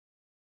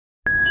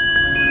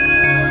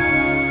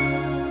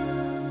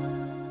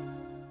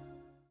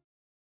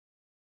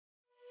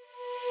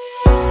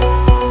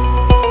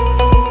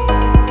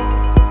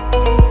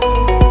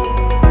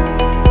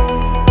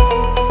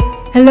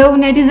Hello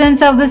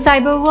netizens of the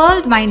cyber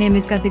world, my name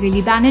is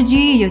Kathakali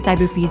Banerjee, your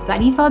CyberPeace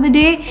buddy for the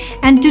day,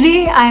 and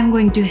today I am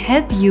going to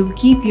help you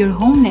keep your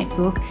home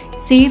network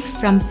safe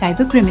from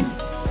cyber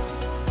criminals.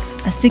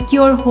 A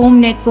secure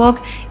home network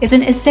is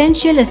an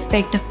essential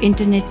aspect of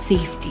internet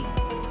safety.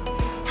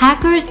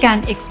 Hackers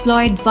can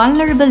exploit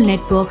vulnerable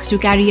networks to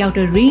carry out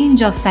a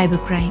range of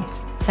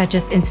cybercrimes, such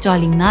as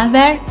installing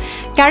malware,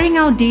 carrying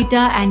out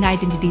data and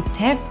identity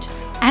theft,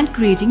 and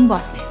creating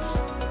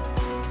botnets.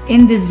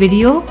 In this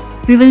video,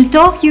 we will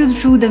talk you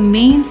through the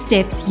main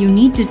steps you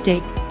need to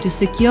take to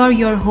secure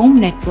your home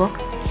network,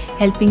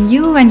 helping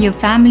you and your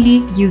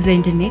family use the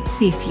internet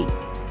safely.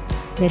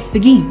 Let's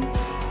begin.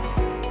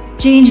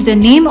 Change the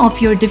name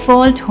of your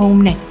default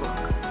home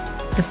network.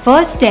 The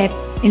first step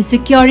in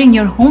securing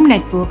your home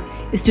network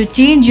is to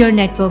change your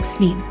network's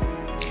name.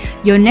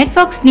 Your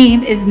network's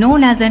name is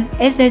known as an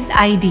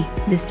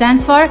SSID. This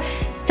stands for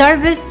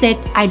Service Set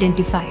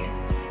Identifier.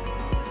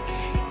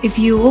 If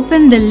you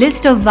open the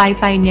list of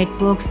Wi-Fi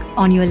networks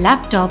on your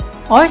laptop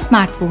or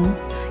smartphone,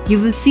 you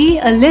will see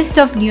a list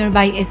of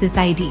nearby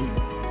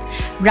SSIDs.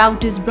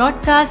 Routers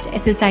broadcast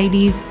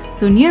SSIDs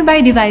so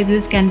nearby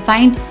devices can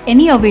find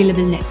any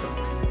available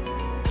networks.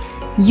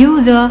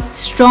 Use a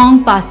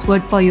strong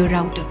password for your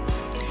router.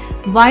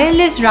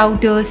 Wireless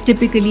routers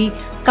typically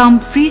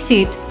come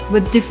preset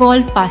with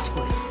default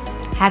passwords.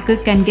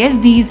 Hackers can guess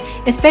these,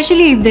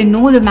 especially if they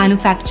know the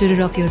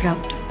manufacturer of your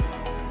router.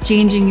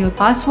 Changing your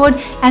password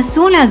as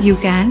soon as you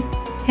can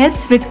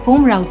helps with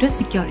home router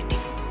security.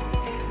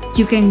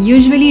 You can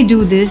usually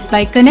do this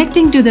by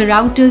connecting to the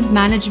router's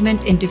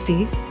management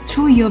interface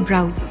through your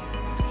browser.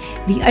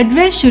 The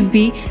address should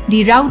be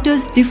the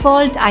router's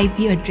default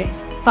IP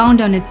address found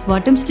on its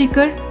bottom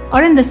sticker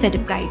or in the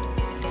setup guide.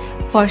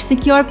 For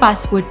secure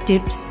password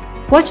tips,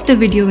 watch the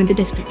video in the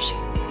description.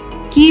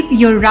 Keep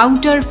your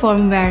router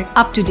firmware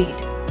up to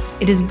date.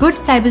 It is good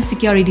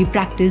cybersecurity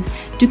practice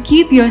to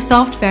keep your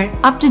software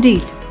up to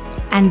date,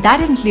 and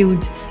that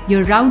includes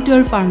your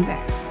router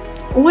firmware.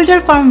 Older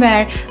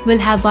firmware will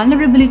have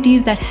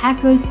vulnerabilities that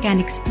hackers can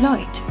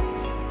exploit.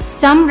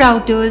 Some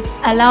routers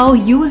allow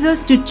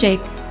users to check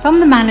from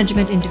the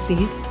management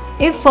interface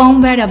if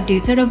firmware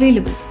updates are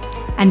available,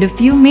 and a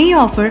few may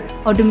offer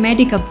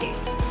automatic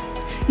updates.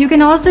 You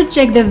can also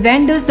check the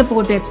vendor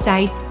support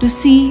website to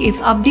see if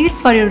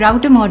updates for your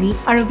router model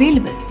are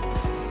available.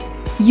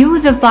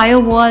 Use a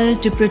firewall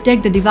to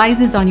protect the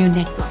devices on your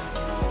network.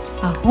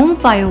 A home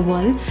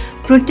firewall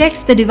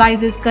protects the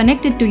devices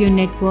connected to your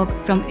network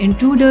from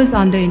intruders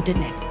on the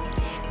internet.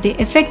 They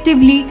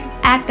effectively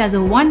act as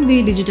a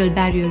one-way digital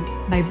barrier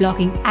by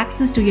blocking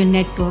access to your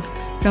network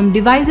from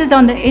devices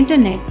on the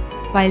internet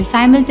while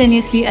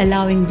simultaneously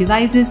allowing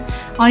devices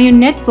on your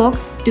network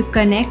to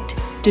connect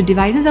to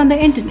devices on the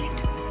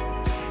internet.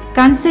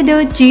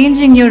 Consider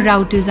changing your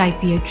router's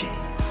IP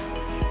address.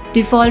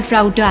 Default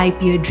router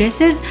IP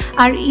addresses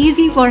are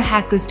easy for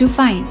hackers to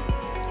find.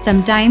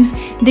 Sometimes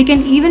they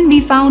can even be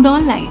found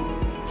online.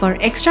 For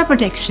extra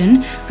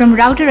protection from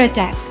router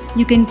attacks,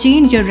 you can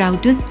change your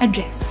router's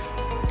address.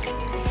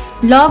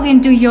 Log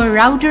into your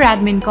router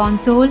admin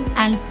console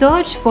and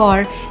search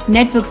for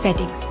Network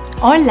Settings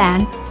or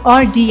LAN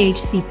or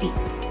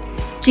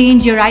DHCP.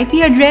 Change your IP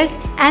address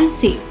and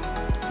save.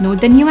 Note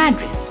the new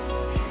address.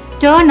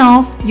 Turn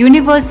off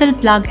Universal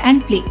Plug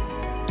and Play.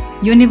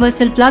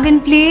 Universal Plug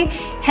and Play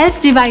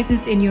helps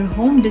devices in your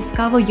home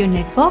discover your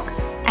network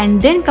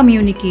and then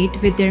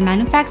communicate with their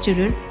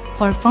manufacturer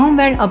for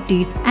firmware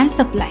updates and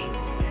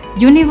supplies.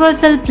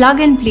 Universal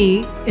Plug and Play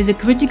is a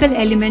critical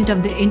element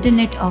of the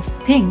Internet of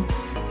Things,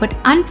 but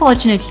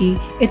unfortunately,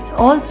 it's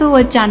also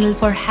a channel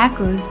for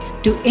hackers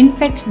to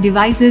infect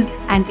devices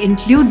and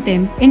include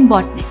them in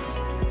botnets.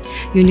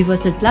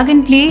 Universal Plug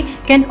and Play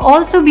can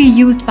also be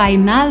used by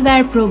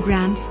malware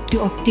programs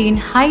to obtain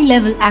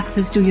high-level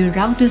access to your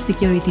router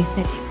security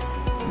settings.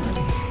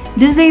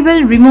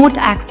 Disable remote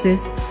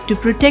access to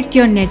protect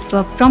your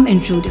network from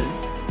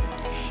intruders.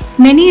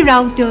 Many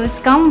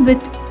routers come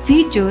with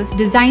features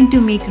designed to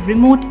make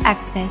remote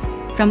access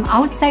from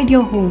outside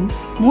your home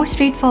more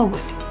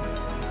straightforward.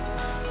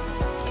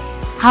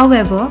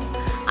 However,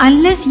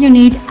 unless you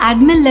need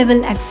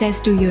admin-level access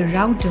to your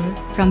router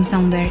from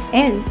somewhere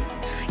else,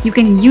 you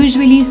can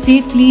usually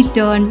safely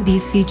turn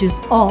these features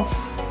off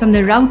from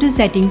the router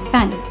settings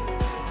panel.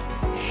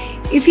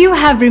 If you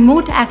have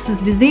remote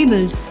access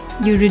disabled,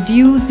 you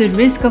reduce the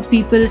risk of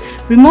people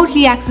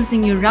remotely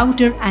accessing your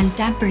router and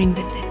tampering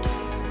with it.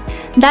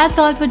 That's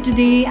all for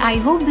today. I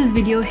hope this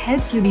video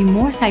helps you be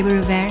more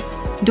cyber aware.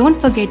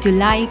 Don't forget to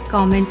like,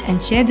 comment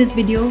and share this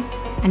video.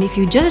 And if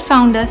you just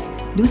found us,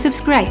 do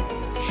subscribe.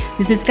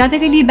 This is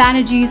Kathakali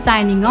Banerjee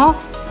signing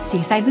off. Stay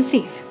cyber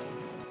safe.